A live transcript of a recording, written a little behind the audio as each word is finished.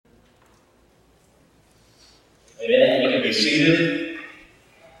Amen. You can be seated.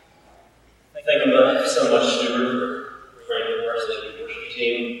 Thank you so much, Stuart, for praying for us as a worship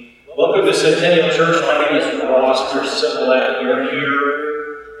team. Welcome to Centennial Church. My name is Ross. We're so glad you're here.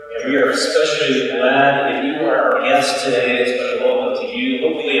 And we are especially glad if you are our guest today. A special welcome to you.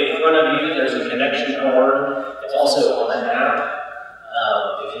 Hopefully in front of you there's a connection card. It's also on the app.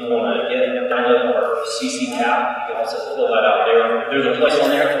 If you want to download our CC app, you can also fill that out there. There's a place on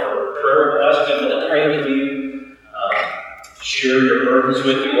there for prayer requests. People to pray with you, share your burdens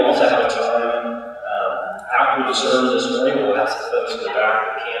with you. We'll also have a time after the service this morning. We'll have some folks in the back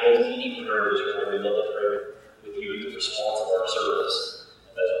with candles. If you need prayer this morning, we'd love to pray with you at the response of our service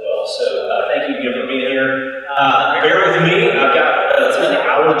as well. So thank you again for being here. Bear with me. I've got some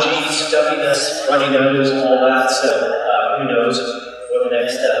allergies, stuffiness, runny nose, all that. So who knows what the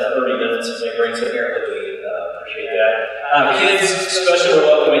next 30 minutes may bring. So here, we appreciate that. Kids, special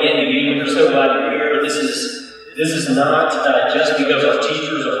welcome again to you. We're so glad you're here. This is not just because our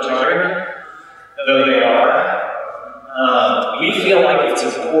teachers are tired, though they are. We feel like it's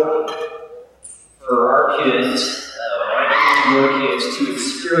important for our kids, your kids, to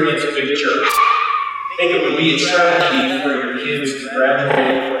experience a big church. I think it would be a tragedy for your kids to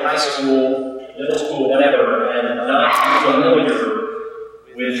graduate from high school, middle school, whatever, and not be familiar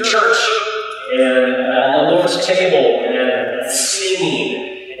with church and the Lord's table and singing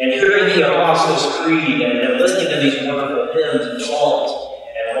and hearing the Apostles' Creed and listening to these wonderful hymns and songs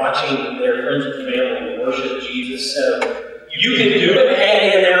and watching their friends and family worship Jesus. So you can do it.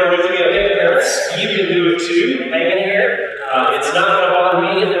 Hang in there with me, okay, parents? You can do it too. Hang in here. It's not going to bother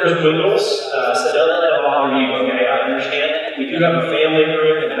me if there's wiggles, so don't let it bother you, okay? I understand. We do have a family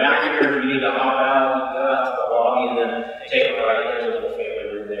room in the back here. If you need to hop out, you go out to the lobby and then take a right. There's a little family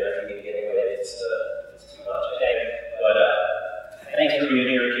room there if you need to get away. It's too much, okay? But thanks for being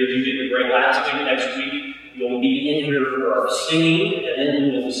here, kids. You did great last week. Next week, you'll be in here for our singing, and then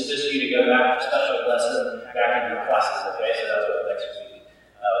we will dismiss you to go back to special lesson back in your classes, okay? So that's what next week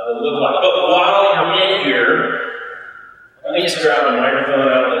will look like. But while you're in here, let me just grab my microphone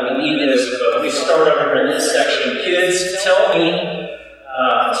out and we need this, but let me start over in this section. Kids, tell me,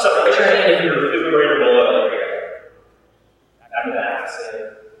 so raise your hand if you're a fifth grader below here. After that,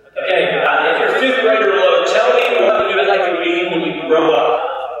 okay, if you're a fifth grader below, tell me what you would like to be when you grow up.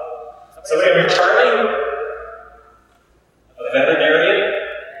 Somebody over here, Charlie? A veterinarian?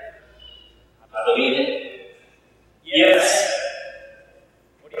 I believe it. Yes.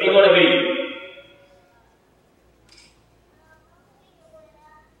 What do you want to be?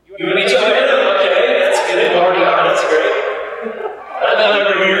 You want to be Toyota? Okay, that's good. Already on, that's great. What about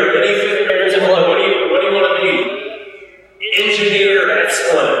over here? Any fifth graders in below? What do you want to be? Engineer,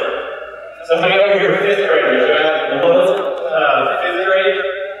 excellent. Somebody over here, fifth graders, right? Below, fifth grade?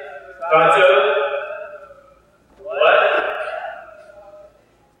 Tonto? What?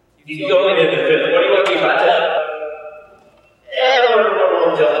 He's going into fifth. What do you want to be, Tonto?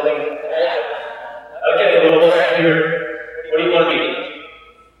 Don't tell me. Okay, little right here. What do you want to be?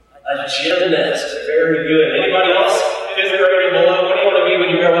 A gymnast. Very good. Anybody else? Fifth grade and below. What do you want to be when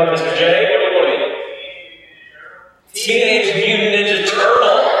you grow up, Mr. J? What do you want to be? Teenage Mutant Ninja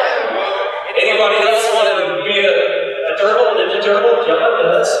Turtle. Anybody else want to be a turtle, Ninja Turtle? John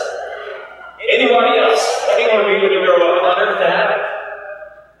does. Anybody else? What do you want to be when you grow up? Hunter, Thad?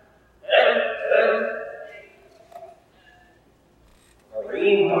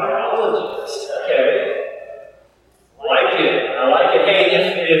 Marine biologist. Okay. I like it. Hey,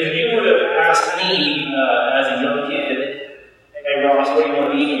 if you would have asked me as a young kid, hey Ross, what do you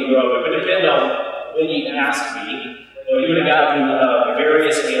want to be when you grow up? It would depend on when you asked me. You would have gotten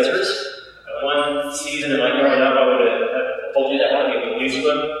various answers. One season in my growing up, I would have told you that I want to be a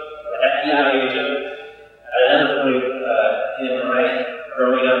policeman, an FBI agent. At another point in my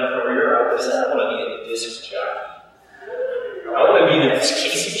growing up career, I would have said I want to be a disc jockey. I want to be the next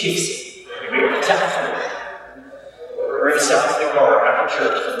Casey. Very talented. Race out to the car after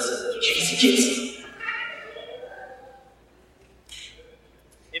church and listen to Casey.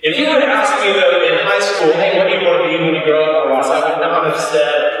 If you would ask me, though, in high school, hey, what do you want to be when you grow up, Ross? I would not have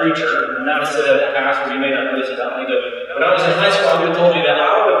said preacher, I would not have said pastor. You may not know this about me, but when I was in high school, I would have told you that I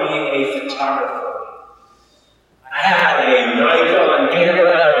want to be a photographer. I had a Nikon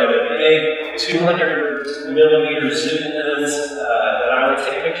camera and a big 200 millimeter zoom lens that I would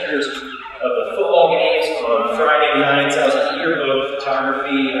take pictures of the football games on Friday nights. I was in yearbook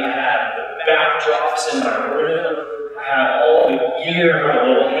photography. I had the backdrops in my room. I had all the gear, my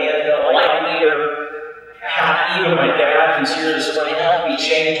little handheld light meter. I had even my dad, who's here this morning, help me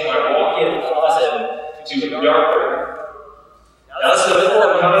change my walk-in closet to a dark room. Now, this is a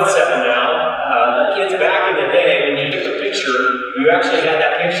important concept now. The kids back in in the day, when you took a picture, you actually had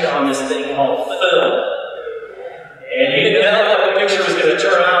that picture on this thing called film. And you didn't know what the picture was going to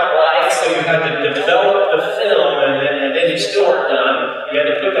turn out like, so you had to develop the film, and then you still weren't done. You had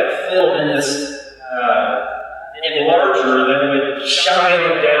to put that film in this enlarger that would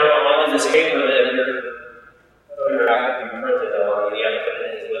shine down on this paper that you're having to be printed on, and you had to put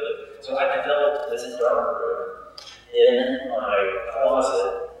it in with it. So I developed this darkroom in my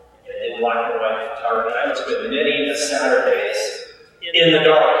closet in black and white photography. I would spend many Saturdays in the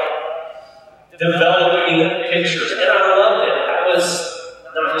dark developing pictures, and I loved it. That was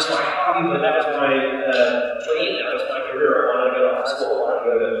not just my hobby, but that was my dream. That was my career. I wanted to go to high school. I wanted to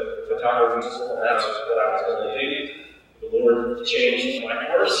go to photography school, and that's what I was going to do. The Lord changed my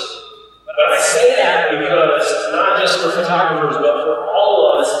course. But I say that because not just for photographers, but for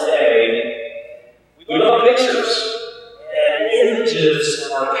all of us today, we love pictures. And images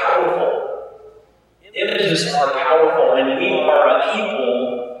are powerful. Images are powerful, and we are a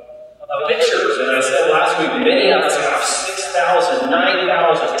people of pictures. And I said last week, many of us have 6,000,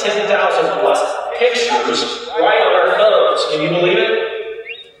 9,000, 10,000 plus pictures right on our phones. Can you believe it?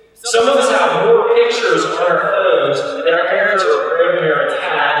 Some of us have more pictures on our phones than our parents or grandparents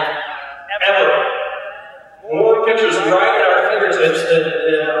had ever. More pictures right at our fingertips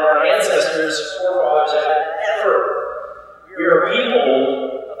than our ancestors, forefathers had ever. We are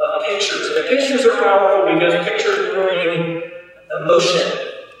people of pictures. And pictures are powerful because pictures bring emotion.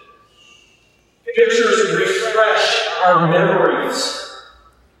 Pictures refresh our memories.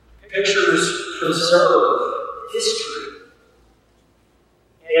 Pictures preserve history.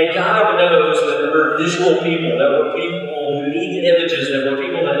 And God knows that we're visual people, that we're people who need images, that we're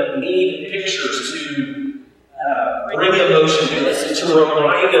people that need pictures to bring emotion to us, and to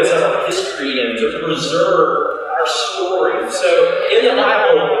remind us of our history, and to preserve our story. So in the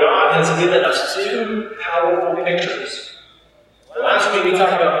Bible, God has given us two powerful pictures. Last week we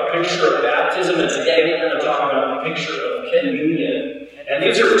talked about the picture of baptism, and today we're going to talk about the picture of communion. And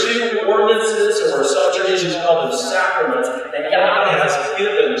these are two ordinances, or some traditions call them sacraments, that God has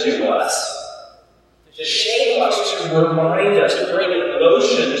given to us to shape us, to remind us, to bring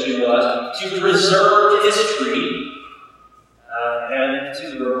emotion to us, to preserve history, and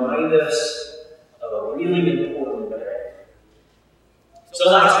to remind us of a really important thing. So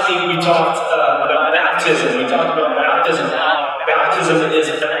last week we talked about baptism. We talked about baptism. Baptism is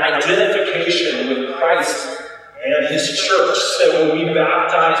an identification with Christ and His church. So when we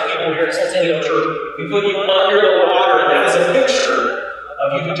baptize people here at Centennial Church, we put you under the water, and that is a picture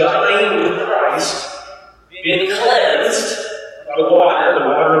of you dying with Christ, being cleansed by the water of the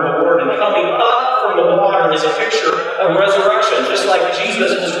Word, and coming up from the water is a picture of resurrection. Just like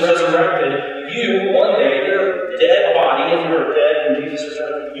Jesus was resurrected, you, one day, your dead body, if you're dead and Jesus is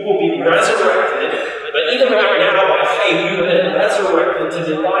resurrected, you will be resurrected. But even right now, by faith, you have been resurrected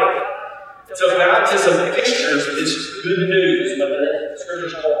to new life. So baptism pictures is good news, but the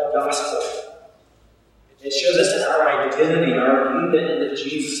Scriptures call it gospel. It shows us our identity, our union with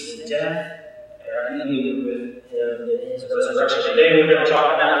Jesus in death, and our union with Him in His resurrection. Today we're going to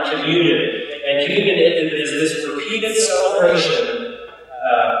talk about communion. And communion is this repeated celebration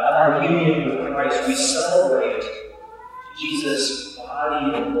of our union with Christ. We celebrate Jesus'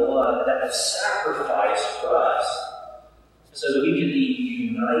 body and blood that was sacrificed for us so that we could be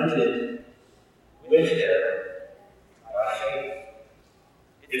united with Him by faith.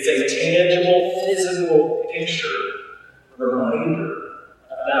 It's a tangible, physical picture, reminder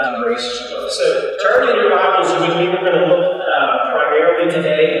of God's grace to us. So turn in your Bibles with me. We're going to look primarily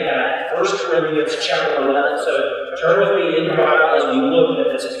today at 1 Corinthians chapter 11. So turn with me in your Bible as we look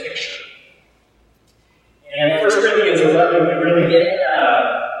at this picture. And 1 Corinthians 11, we really get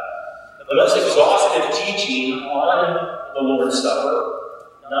the most exhaustive teaching on the Lord's Supper,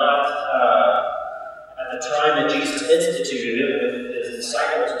 not at the time that Jesus instituted it with His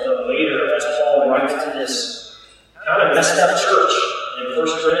disciples, but later as Paul writes to this kind of messed up church in 1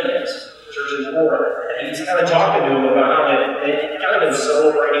 Corinthians, church in Corinth. And he's kind of talking to them about how they've kind of been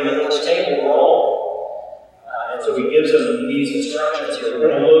celebrating the Lord's table wrong. And so he gives them these instructions here. We're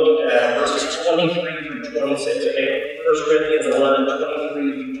going to look at verses 23 through 26. Okay, 1 Corinthians 11,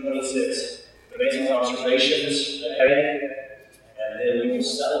 23 through 26. Amazing observations, okay? And then we will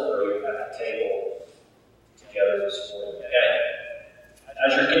celebrate at the table together this morning, okay?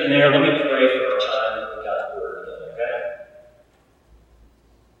 As you're getting there, let me pray for our time in God's Word again, okay?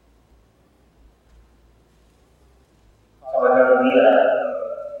 Father God,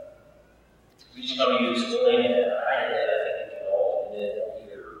 we just come to you this morning, and I think we can all admit that we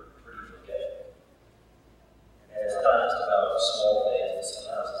are pretty forgetful. And it's not just about small things,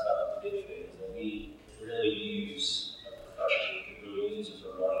 sometimes it's about the big things, and we really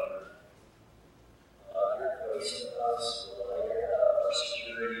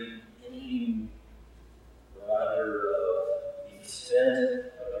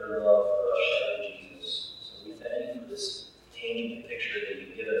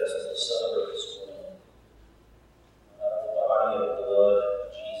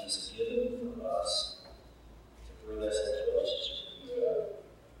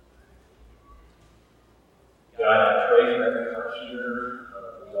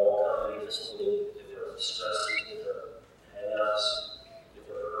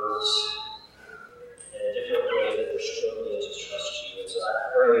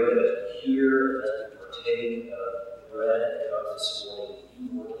pray that here, as we partake of the bread and cup this morning,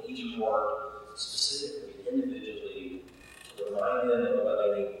 you work each part specifically, individually, to remind them of what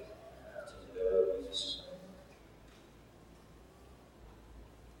they need to go with this morning.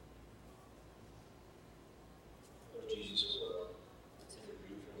 Lord Jesus, Lord, take a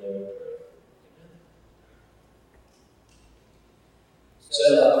read from them and pray. So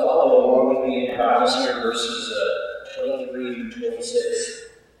follow along with me in Bibles here, verses 23 through 26.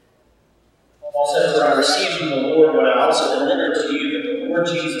 Paul says, "For I received from the Lord what I also delivered to you, that the Lord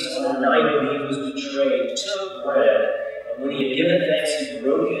Jesus, on the night when he was betrayed, took bread, and when he had given thanks, he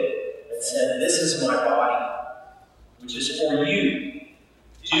broke it, and said, 'This is my body, which is for you.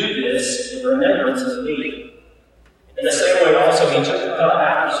 Do this in remembrance of me.' In the same way also he took the cup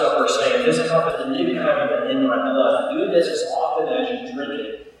after supper, saying, 'This cup is the new covenant in my blood. Do this as often as you drink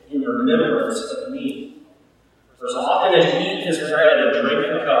it in remembrance of me. For as often as you eat this bread and drink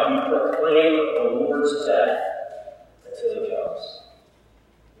the cup, you proclaim the Lord's death until he comes.'"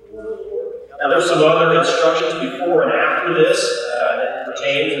 The word of the Lord. Now there's some other instructions before and after this that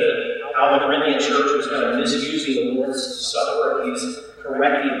pertain to how the Corinthian church was kind of misusing the Lord's Supper. He's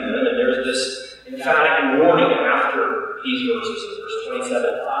correcting them, and there's this emphatic warning after these verses in verse 27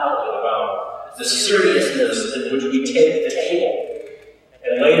 about the seriousness in which we take the table.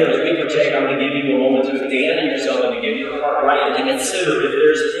 And later, as we partake, I'm going to give you a moment to examine yourself and to get your heart right and to consider if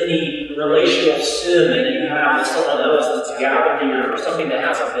there's any relational sin that you have with someone else that's gathered here, or something that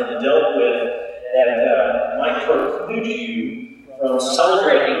hasn't been dealt with that might preclude you from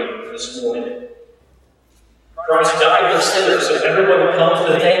celebrating this morning. Christ died for sinners, so everyone who comes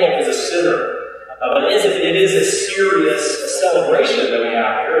to the table is a sinner. But it is a serious celebration that we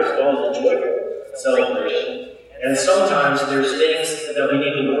have here, as well as a joyful celebration. And sometimes there's things that we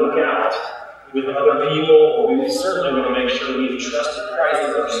need to work out with other people, or we certainly want to make sure we've trusted Christ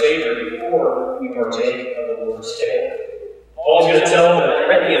as our Savior before we partake of the Lord's table. Paul's going to tell the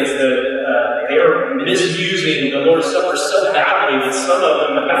Corinthians that they are misusing the Lord's Supper so badly that some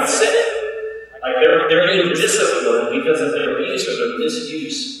of them have sick. Like they're being disciplined because of their abuse or their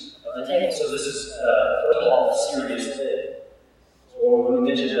misuse of the table. So this is, first of all, a serious thing. So we'll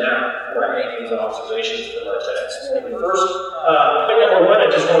mention that before I make these observations from our text. First, point number one I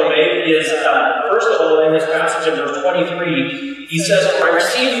just want to make is, first of all, in this passage in verse 23, he says, "For I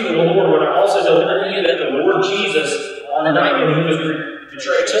received from the Lord what I also delivered to you, that the Lord Jesus, on the night when he was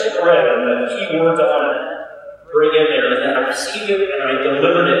betrayed, took bread," and the key words I want to bring in there is that I received it and I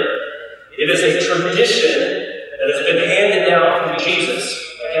delivered it. It is a tradition that has been handed down from Jesus.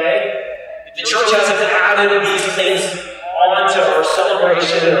 Okay? The church hasn't added these things onto our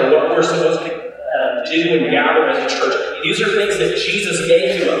celebration or what we're supposed to do and gather as a church. These are things that Jesus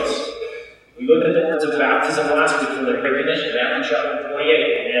gave to us. We looked at the words of baptism last week from the Great Commission, Matthew chapter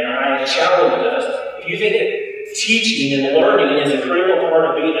 28, and I challenged us. If you think that teaching and learning is a critical part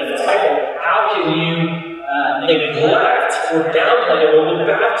of being a disciple, how can you neglect or downplay the role of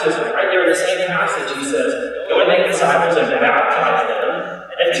baptism? Right there in the same passage, he says, "Go and make disciples and baptize them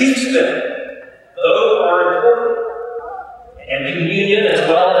and teach them." Both are important. And communion as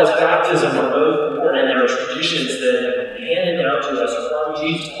well as baptism are both important, and there are traditions that have been handed down to us from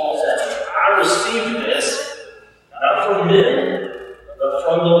Jesus. Paul says, "I received this, not from men, but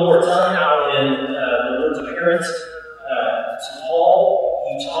from the Lord." Somehow in the Lord's appearance to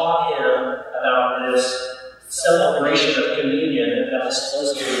Paul, he taught him about this celebration of communion that was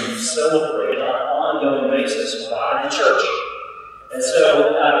supposed to be celebrated on an ongoing basis by the church. And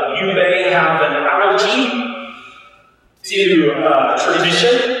so you may have an allergy to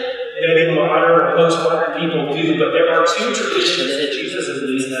tradition. Maybe modern or postmodern people do, but there are two traditions that Jesus at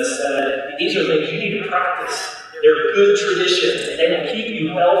least has said, these are things you need to practice. They're good traditions, and they will keep you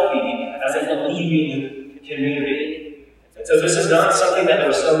healthy as a believing community. And so this is not something that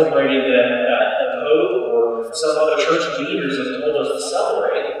we're celebrating that the Pope or some other church leaders have told us to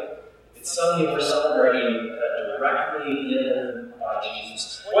celebrate. It's something we're celebrating directly in by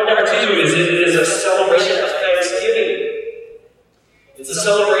Jesus. Point number two is it is a celebration of Thanksgiving. It's a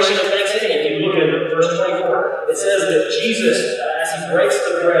celebration of Thanksgiving. If you look at verse 24, it says that Jesus, as he breaks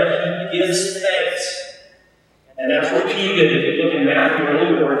the bread, he gives thanks. And that's repeated if you look in Matthew and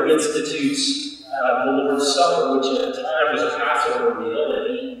Luke, where he institutes the Lord's Supper, which at the time was a Passover meal that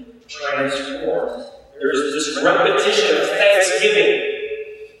he transformed. There's this repetition of thanksgiving.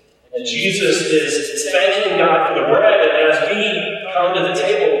 And Jesus is thanking God for the bread, and as we come to the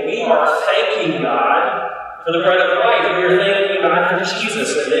table, we are thanking God for the bread of life. We are thanking God for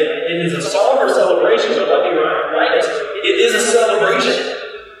Jesus. And it is a somber celebration, but let me remind us, it is a celebration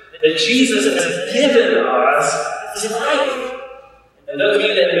that Jesus has given us his life. And those of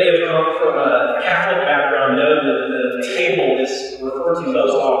you that may have come from a Catholic background know that the table is referred to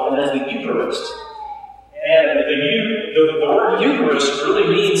most often as the Eucharist. And the word Eucharist really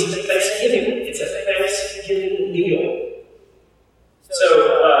means Thanksgiving. It's a Thanksgiving meal. So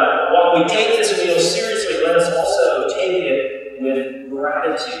while we take this meal seriously, let us also take it with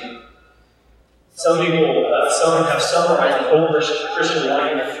gratitude. Some have summarized the whole Christian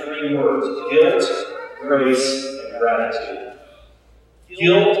life in 3 words: guilt, grace, and gratitude.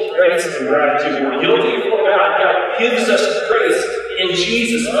 Guilt, grace, and gratitude. We're guilty before God. God gives us grace in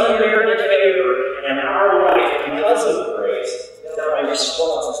Jesus, unmerited favor, and our life because of grace. Now my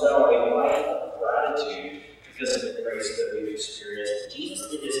response is now a life of gratitude because of the grace that we've experienced.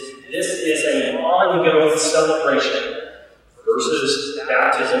 Jesus did this. This is an ongoing celebration versus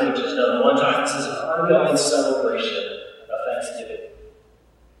baptism, which is done one time. This is an ongoing celebration of Thanksgiving.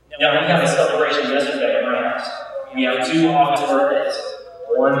 Now, we had a celebration yesterday at my house. We have 2 August birthdays.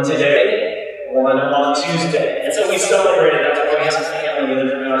 One today, one on Tuesday. And so we celebrated. That's why we have some family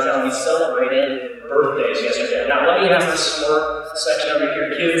in our town. We celebrated birthdays yesterday. Now, let me ask this smart section over here,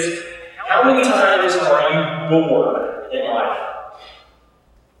 kids. How many times are you born in life?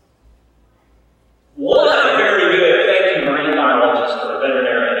 1. Very good. Thank you, marine biologist or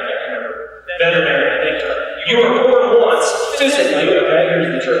veterinarian. I can't remember. Veterinarian. Thank you. You were born once, physically. Okay, here's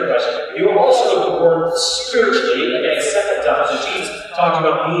the trick question. You were also born spiritually. Okay, second time. So Jesus talked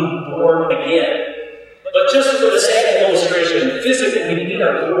about being born again. But just for the sake of illustration, physically, we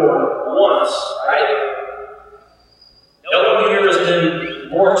are born once, right? No one here has been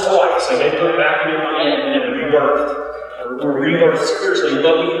born twice. So they put back in your mind and then rebirthed. We're rebirthed spiritually,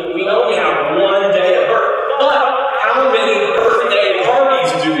 but we only have 1 day of birth. But how many birthday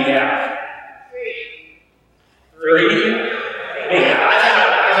parties do we have? 3? Yeah,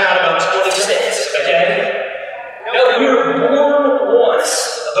 I've had about 26, okay? No, we were born once,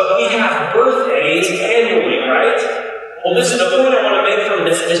 but we have birthdays annually, right? Well, this is the point I want to make from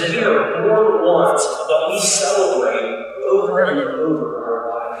this, is we are born once, but we celebrate over and over our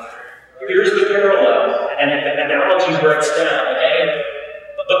life. Here's the parallel, and the analogy breaks down, okay?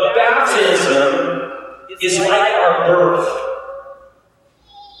 But baptism is like our birth.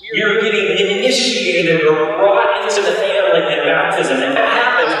 You're getting initiated or brought into the family in baptism, and that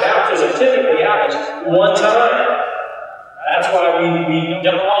happens. Baptism typically happens 1 time. That's why we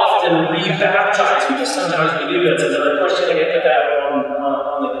don't often re-baptize, because sometimes we do. That's another question. I get to that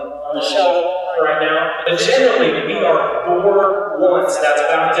on the shelf right now. But generally, we are born once. That's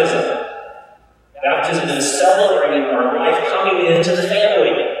baptism. Baptism is celebrating our life coming into the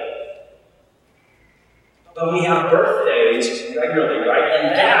family. But we have birthdays regularly, right?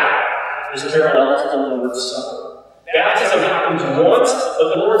 And that is parallel to the Lord's Supper. Baptism happens once, but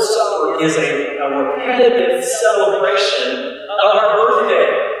the Lord's Supper is a repetitive celebration of our birthday,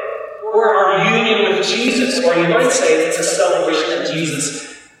 or our union with Jesus, or you might say it's a celebration of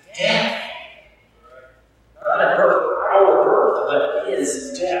Jesus' death. Not a birth, our birth, but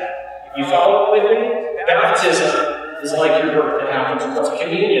his death. You follow with me? Baptism is like your birth that happens once.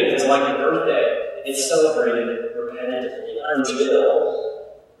 Communion is like your birthday. It's celebrated repetitively until,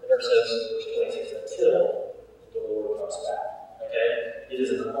 verse 26, until the Lord comes back. Okay? It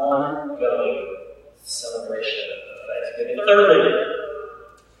is an ongoing celebration of Thanksgiving. Thirdly,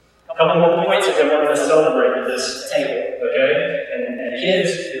 a couple more points that I wanted to celebrate at this table. Okay? And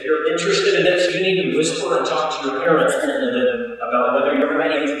kids, if you're interested in this, you need to whisper and talk to your parents about whether you're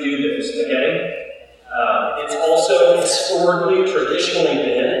ready to do this. Okay? It's also historically, traditionally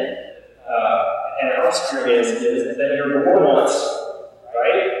been, and our experience is that you're born once,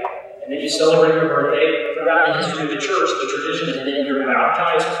 right? And then you celebrate your birthday. Throughout the history of the church, the tradition is that you're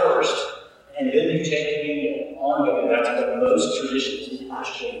baptized first, and then you take communion ongoing. That's what most traditions in the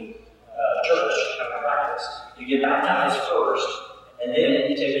Christian church have practiced. You get baptized first, and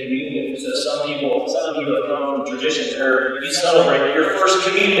then you take communion. So some people have come from traditions where you celebrate your first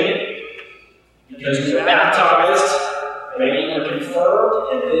communion because you were baptized. Maybe you were confirmed,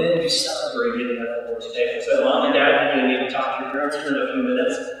 and then you celebrated at the Lord's table. So mom and dad, you're going to need to talk to your parents here in a few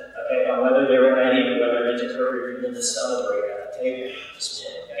minutes, okay, on whether they were ready and whether it's appropriate for them to celebrate at the table.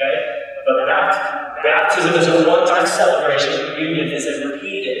 Okay? But baptism is a one-time celebration. Communion is a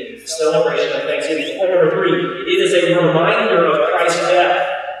repeated celebration of Thanksgiving. Point number 3, it is a reminder of Christ's death.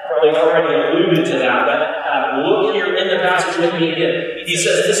 Probably already alluded to that, but look here in the passage with me again. He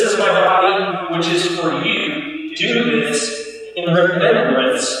says, "This is my body, which is for you. Do this in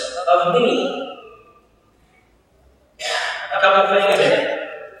remembrance of me." A couple things here.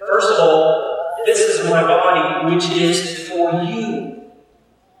 First of all, this is my body, which is for you.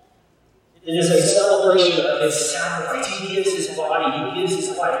 It is a celebration of his sacrifice. He gives his body, he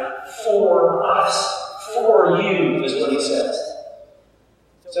like for us, for you, is what he says.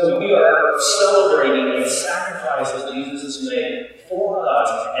 So we are celebrating a sacrifice that Jesus has made for us,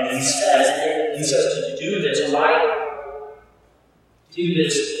 and he says to do this, right? Do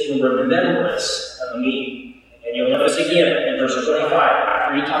this in remembrance of me. And you'll notice again in verse 25,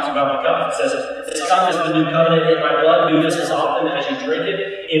 after he talks about the cup, it says, this cup is the new covenant in my blood. Do this as often as you drink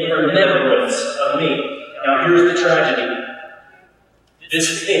it in remembrance of me. Now here's the tragedy.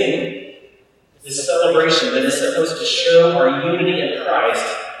 This thing, this celebration that is supposed to show our unity in Christ,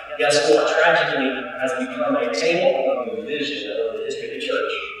 guess what? Tragedy has become a table of division of the history of the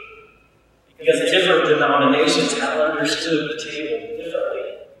church. Because different denominations have understood the table differently.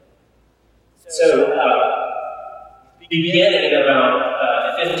 So, beginning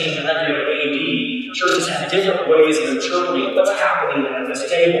about 1500 AD, churches had different ways of interpreting what's happening at this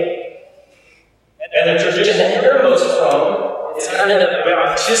table. And the tradition that we're most from is kind of the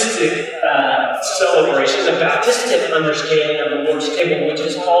Baptistic celebration, the Baptistic understanding of the Lord's table, which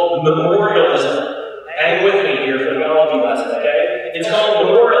is called memorialism. Hang with me here for the theology lesson, okay? It's called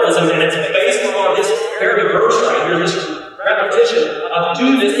memorialism, and it's based on this very verse right here, this repetition of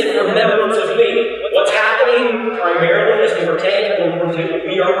do this in remembrance of me. What's happening primarily as we partake of the Lord's table,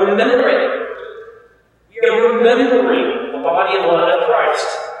 we are remembering. We are remembering the body and blood of Christ.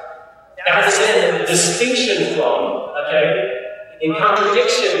 That is in distinction from, okay, in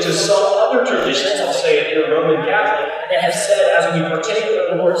contradiction to some other traditions, I'll say it in Roman Catholic, that have said as we partake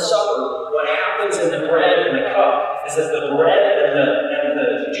of the Lord's Supper, what happens in the bread and the cup is that the bread and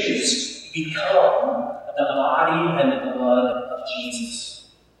the juice become the body and the blood of Jesus.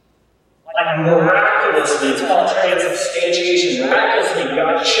 Like miraculously, it's called transubstantiation. Miraculously,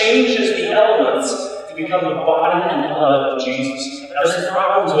 God changes the elements to become the body and blood of Jesus. Now, there's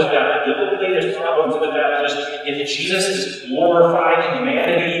problems with that. Biblically, there's problems with that. Just if Jesus is glorified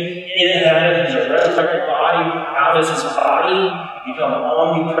humanity in heaven, he's a resurrected body, how does his body become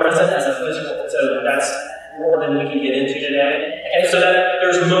omnipresent as a physical? So that's more than we can get into today. Okay, so that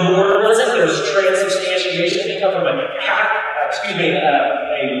there's memorialism, there's transubstantiation. They come from a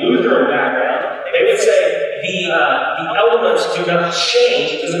Lutheran background. They would say the elements do not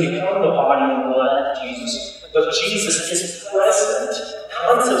change. It doesn't become the body and blood of Jesus. But Jesus is present,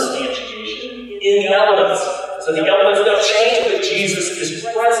 consubstantiation, in the elements. So the elements don't change, but Jesus is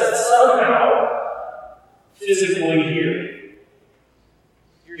present somehow, physically here.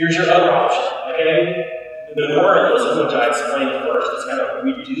 Here's your other option, okay? The memorialism, which I explained first, is kind of,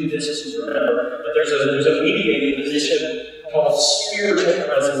 we do this to remember. But there's a mediating position called spiritual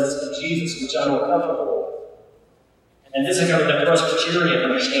presence of Jesus, which I'm more comfortable with. And this is kind of the Presbyterian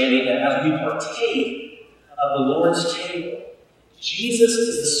understanding that as we partake of the Lord's table, Jesus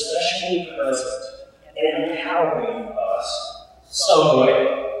is especially present and empowering us some way.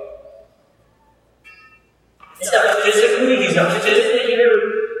 He's not physically here.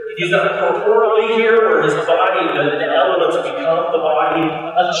 He's not corporally here, where his body, the elements become the body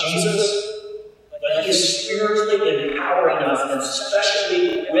of Jesus. But he is spiritually empowering us, and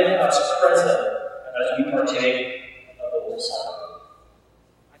especially with us present as we partake of the Lord's Supper.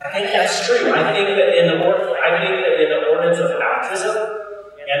 I think that's true. I think that in the ordinance of baptism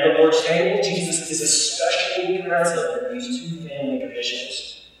and the Lord's table, Jesus is especially present in these two family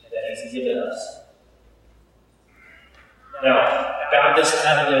traditions that he's given us. Now, Baptists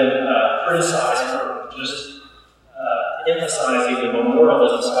have been criticized for just emphasizing the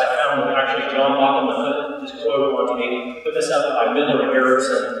memorialism. So I found actually John Locke put this quote on me, put this up by Millard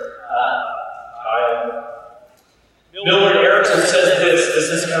Erickson. Millard Erickson says this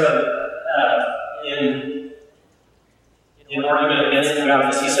is kind of in argument against the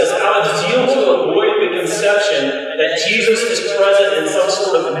Baptists. He says, out of zeal to avoid the conception that Jesus is present in some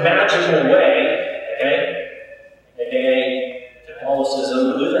sort of magical way, okay?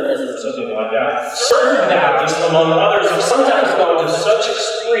 Catholicism, Lutheranism, something like that. Certain Baptists, among others, have sometimes gone to such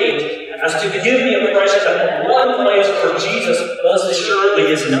extremes as to give the impression that the one place where Jesus most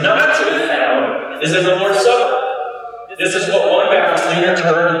assuredly is not to be found is in the Lord's Supper. This is what one Baptist leader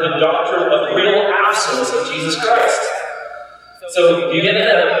termed the doctrine of real absence of Jesus Christ. So you get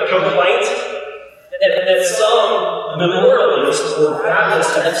a complaint that some memorialists or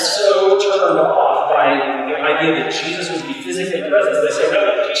Baptists have so turned off by the idea that Jesus would be physically present. They say,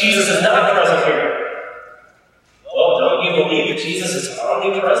 no, Jesus is not present here. Well, don't you believe that Jesus is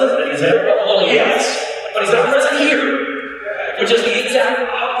omnipresent? That he's everywhere? Well, yes, but he's not present here. Which is the exact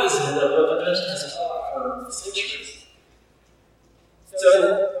opposite of what the church has taught for centuries. So,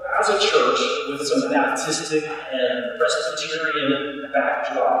 as a church with some Baptistic and Presbyterian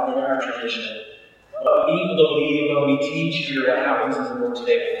backdrop in our tradition, What we believe when we teach here, what happens in the Lord's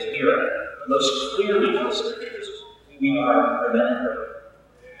table is we are most clearly from the Scriptures. We are remembering.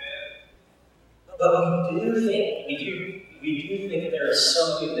 But we do think there is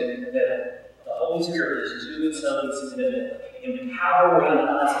something that the Holy Spirit is doing something significant, empowering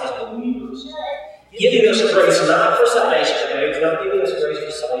us as believers, giving us grace not for salvation, okay? He's not giving us grace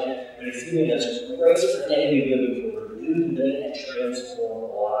for salvation, but He's giving us grace for daily living, for renewed and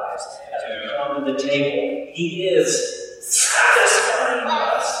transformed lives. As we come to the table, He is satisfying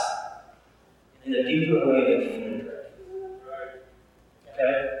us in a deeper way than food.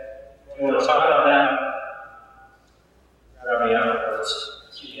 Okay? You want to talk about that? Grab me afterwards.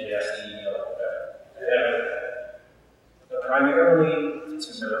 You can ask the email. Okay? But primarily, it's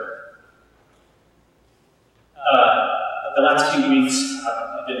a miracle. The last few weeks,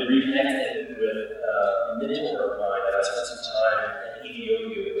 I've been reconnected with a mentor of mine that I spent some time in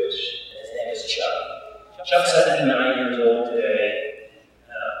Ethiopia with. His name is Chuck. Chuck's 79 years old today.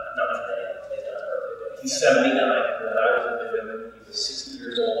 Not today, today's not her birthday. He's 79. When I was with him, he was 60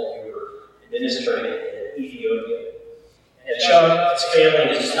 years old. We were ministering in Ethiopia. And Chuck, his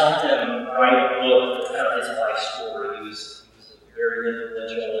family, just helped him write a book about his life story. He was very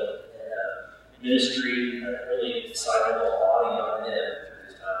influential in ministry, really discipled a lot of young men through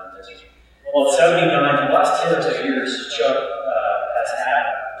his time in ministry. Well, at 79, for the last 10 or so years, Chuck has had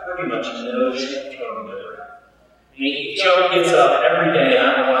pretty much no short-term memory. Chuck gets up every day, and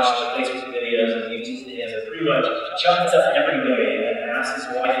I watch the Facebook videos and YouTube videos, and pretty much Chuck gets up every day and asks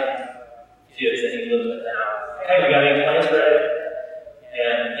his wife, kids that he lives with now, hey, we got any plans ready?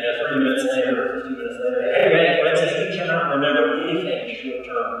 And 30 minutes later, 15 minutes later, hey, we got any plans? And he cannot remember anything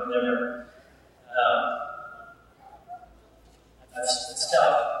short-term memory. That's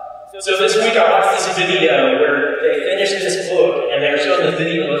tough. So this week I watched this video where they finished this book, and they're showing the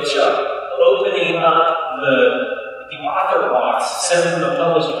video of Chuck opening up the author box sent from the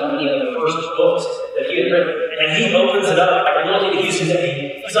publishing company of the first books that he had written. And he opens it up, like looking at his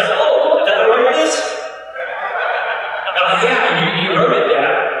name. He's like, oh, is that what I wrote this? Yeah, you wrote it,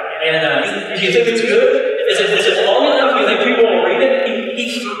 Dad. And do you think it's good? Is it long enough? Do you think people will read it?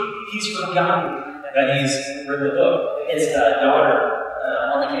 He's forgotten that he's written the book. His daughter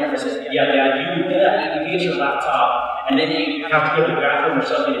on the camera says, yeah, Dad, you get your laptop, and then you have to go to the bathroom or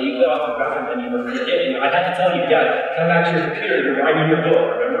something, and you go off the bathroom, and you forget. I had to tell you, Dad, come back to your computer, you're writing your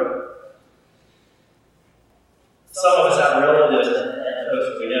book, remember? Some of us have relatives and folks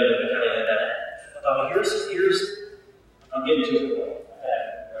that we know that are kind of like that. But here's, I'm getting to it. Okay.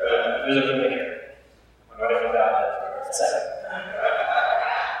 There's a good one here. I'm going to go back for a second.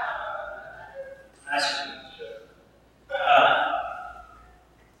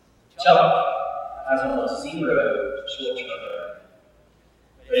 Chuck has almost zero short-term memory.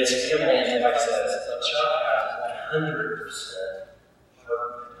 But his family and his wife says that Chuck has 100% heart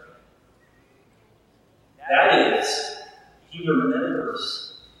memory. That is, he remembers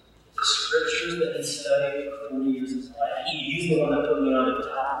the scriptures that he studied for 40 years of his life. He's the one that put me on the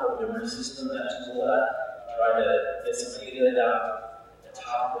top of the memory system, that tool that tried to get some data down.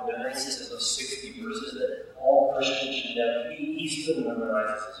 Top of the memory system of 60 verses that all Christians should know. He still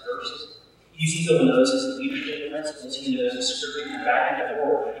memorizes his verses. He still knows his leadership principles. He knows the scripture back and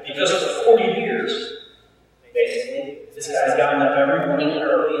forth. Because for 40 years, basically, this guy's gotten up every morning,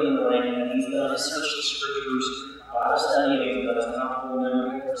 early in the morning, and he's done his search the scriptures, Bible study, and he's done his topical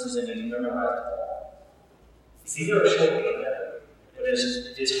memory courses, and he's memorized it all. See, they're short memory, but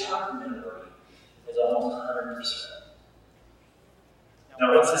his heart memory is almost 100%.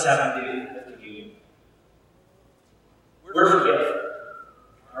 Now, what's this have to do with communion? We're forgetful,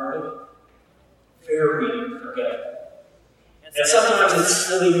 aren't we? Very forgetful. And sometimes it's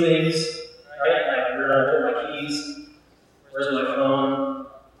silly things, right? Like, where do I put my keys? Where's my phone?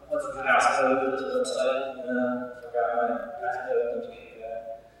 What's the passcode for this website? Forgot my passcode. Don't do that.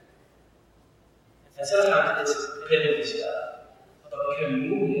 And sometimes it's piddly stuff. But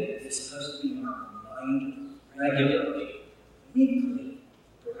communion is supposed to be reminded regularly, weekly,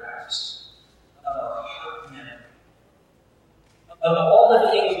 perhaps, of our heart memory. Of all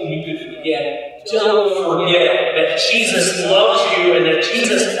the things you could forget, don't forget that Jesus loves you and that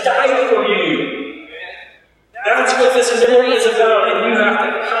Jesus died for you. That's what this memory is about, and you have to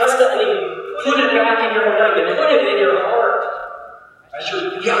constantly put it back in your mind and put it in your heart as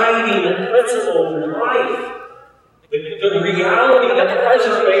you're guiding the principle of your life. The reality, the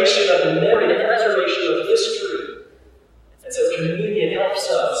preservation of the memory, the preservation of history. And so communion helps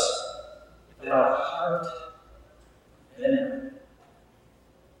us with our heart memory.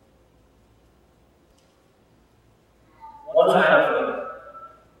 One final thing.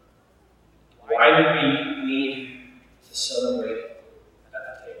 Why do we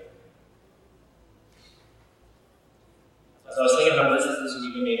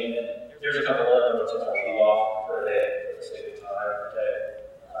mean, there's a couple other ones that I'll leave off for a day, for the sake of time today.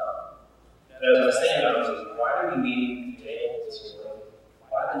 But as I was thinking about this, why do we need the table this morning?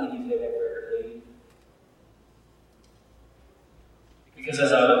 Why do we need the table regularly? Because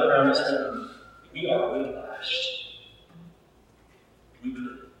as I look around this room, we are whiplashed.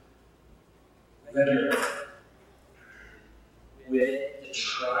 Regularly. With the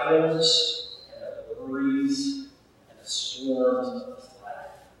trials and the worries and the storms of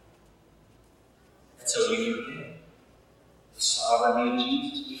life. And so we forget the sovereignty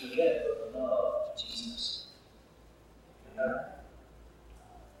of Jesus. We forget the love of Jesus. Yeah.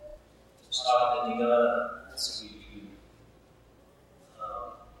 Stop and Diana, that's what we do.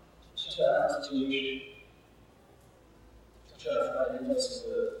 Just try to find inputs of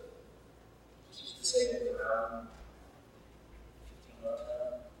the just to say that around 15 months now,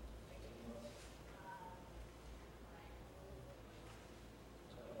 18 months.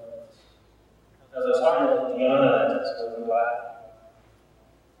 20 months. As I was talking to Diana, I was going by.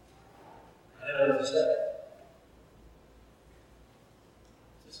 I didn't know what to say.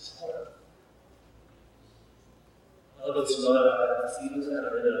 This is hard. I look at some other students that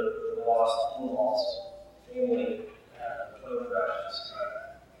are in a lost, in-laws, family, plane crashes.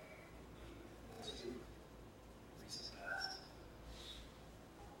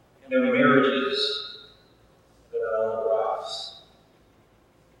 And their marriages that are on the rocks.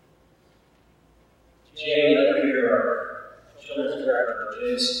 Jay, over here, our children's director,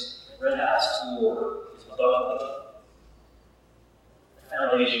 Jay's red house tour is bubbling. The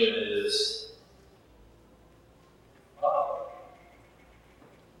foundation is bubbling.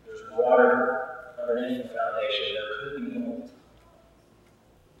 There's water underneath the foundation. There could be mold.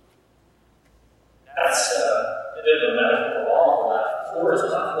 That's a bit of a metaphor of all of life. The floor is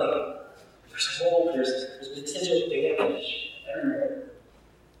bubbling. There's mold. There's potential damage everywhere.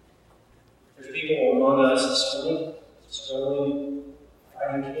 There's people among us struggling,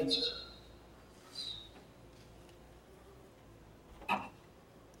 fighting cancer.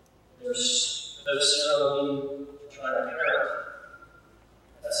 There's those struggling, trying to parent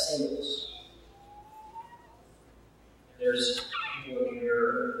as singles. There's people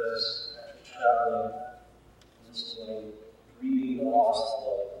here that's traveling, listening, grieving the loss of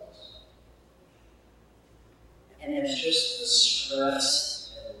loved ones. And it's just the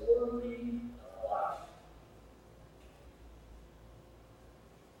stress and worry of life.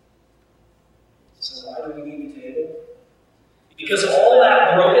 So why do we need a table? Because all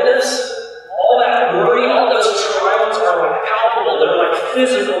that brokenness, all that worry, all those trials are like palpable, they're like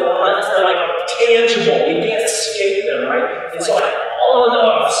physical, they're like tangible. You can't escape them, right? It's like on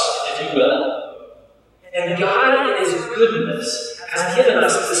us, if you will. And God, in His goodness, has given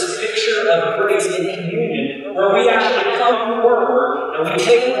us this picture of grace in communion, where we actually come forward and we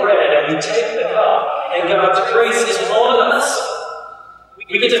take bread and we take the cup, and God's grace is on us.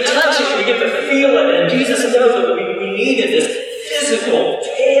 We get to touch it, we get to feel it, and Jesus knows that we needed this physical,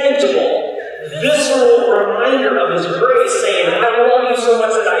 tangible, visceral reminder of His grace, saying, I love you so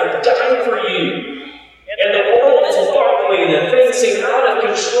much that I died for you. And the world is buckling and things seem out of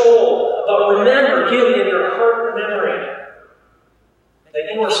control. But remember, get in your heart memory that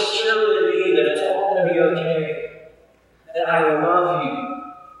you are secure in me, that it's all going to be okay. That I love you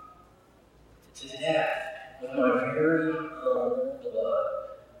to death with my very own blood.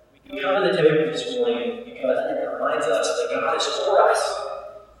 We come to the table this morning because it reminds us that God is for us.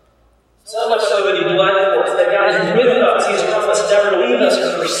 So much so that He bled for us, that God is with us. He's promised never to leave us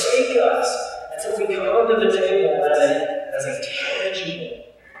or forsake us. And so we come to the table as a tangible,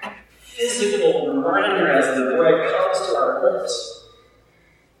 physical reminder as the bread comes to our lips.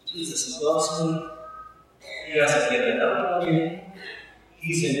 Jesus loves me. He hasn't given up on me.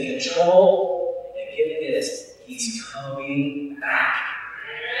 He's in control. And get this, He's coming back.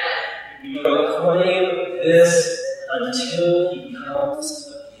 We proclaim this until He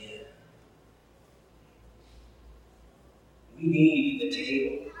comes again. We need the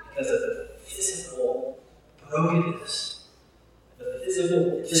table because of the physical brokenness, the physical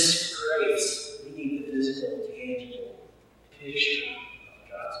disgrace. We need the physical, tangible picture of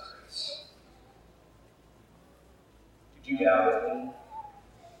God's grace. Would you bow with me?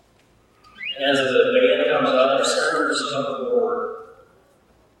 And as the band comes up, the servers come forward.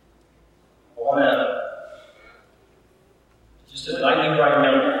 I want to just invite you right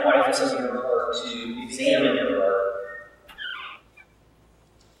now to quiet this in your heart, to examine your heart.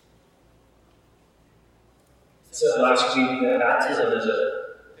 So last week, baptism is a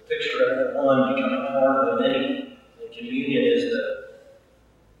picture of the one becoming part of the many. And communion is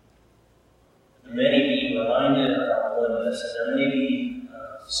the many being reminded of our oneness. And there may be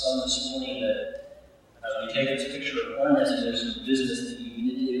Son this morning that as we take this picture of oneness, there's some business that you need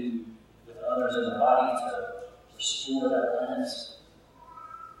to do with others in the body to restore that oneness.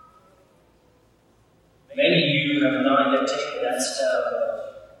 Maybe you have not yet taken that step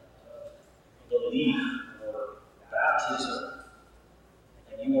of belief or baptism,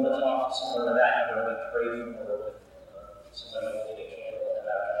 and you want to talk to someone about that, you want to pray for with somebody holding a candle in the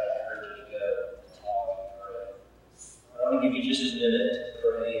back. I encourage you to go and talk and pray. I want to give you just a minute to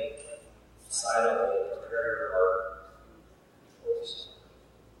pray silently and prepare your heart for this.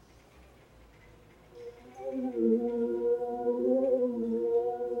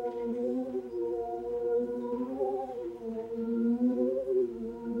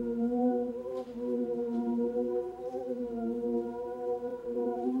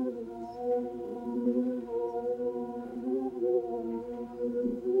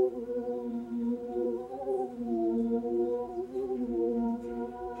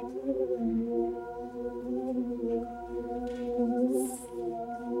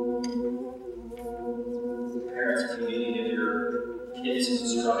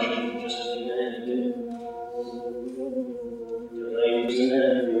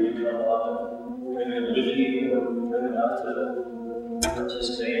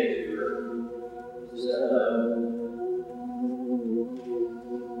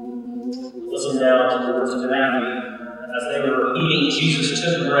 Listen now to the words of Matthew. As they were eating, Jesus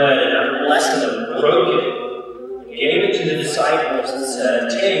took bread and after blessing them, broke it, and gave it to the disciples and said,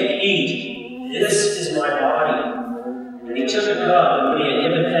 "Take, eat, this is my body." And he took a cup, and when he had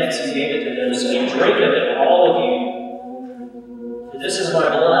given thanks, he gave it to them, saying, "Drink of it, all of you. For this is my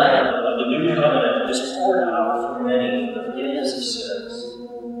blood of the new covenant, which is poured out for many for the forgiveness of sins.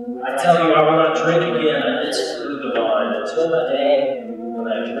 I tell you, I will not drink again of this fruit of the vine until the day when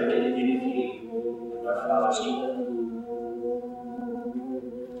I drink it in you in my Father's kingdom."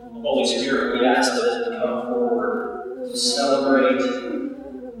 Holy Spirit, we ask that as we come forward to celebrate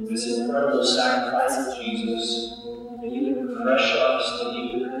this incredible sacrifice of Jesus, that you would refresh us, that you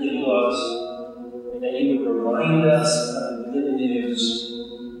would renew us, and that you would remind us of the good news,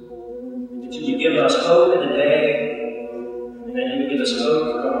 that you would give us hope in the day, and that you would give us hope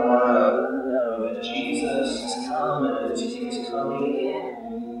for tomorrow, knowing that Jesus has come and that He is coming again.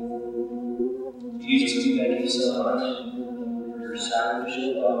 Jesus, we thank you so much for your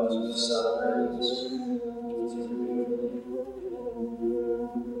sacrificial love as we celebrate this.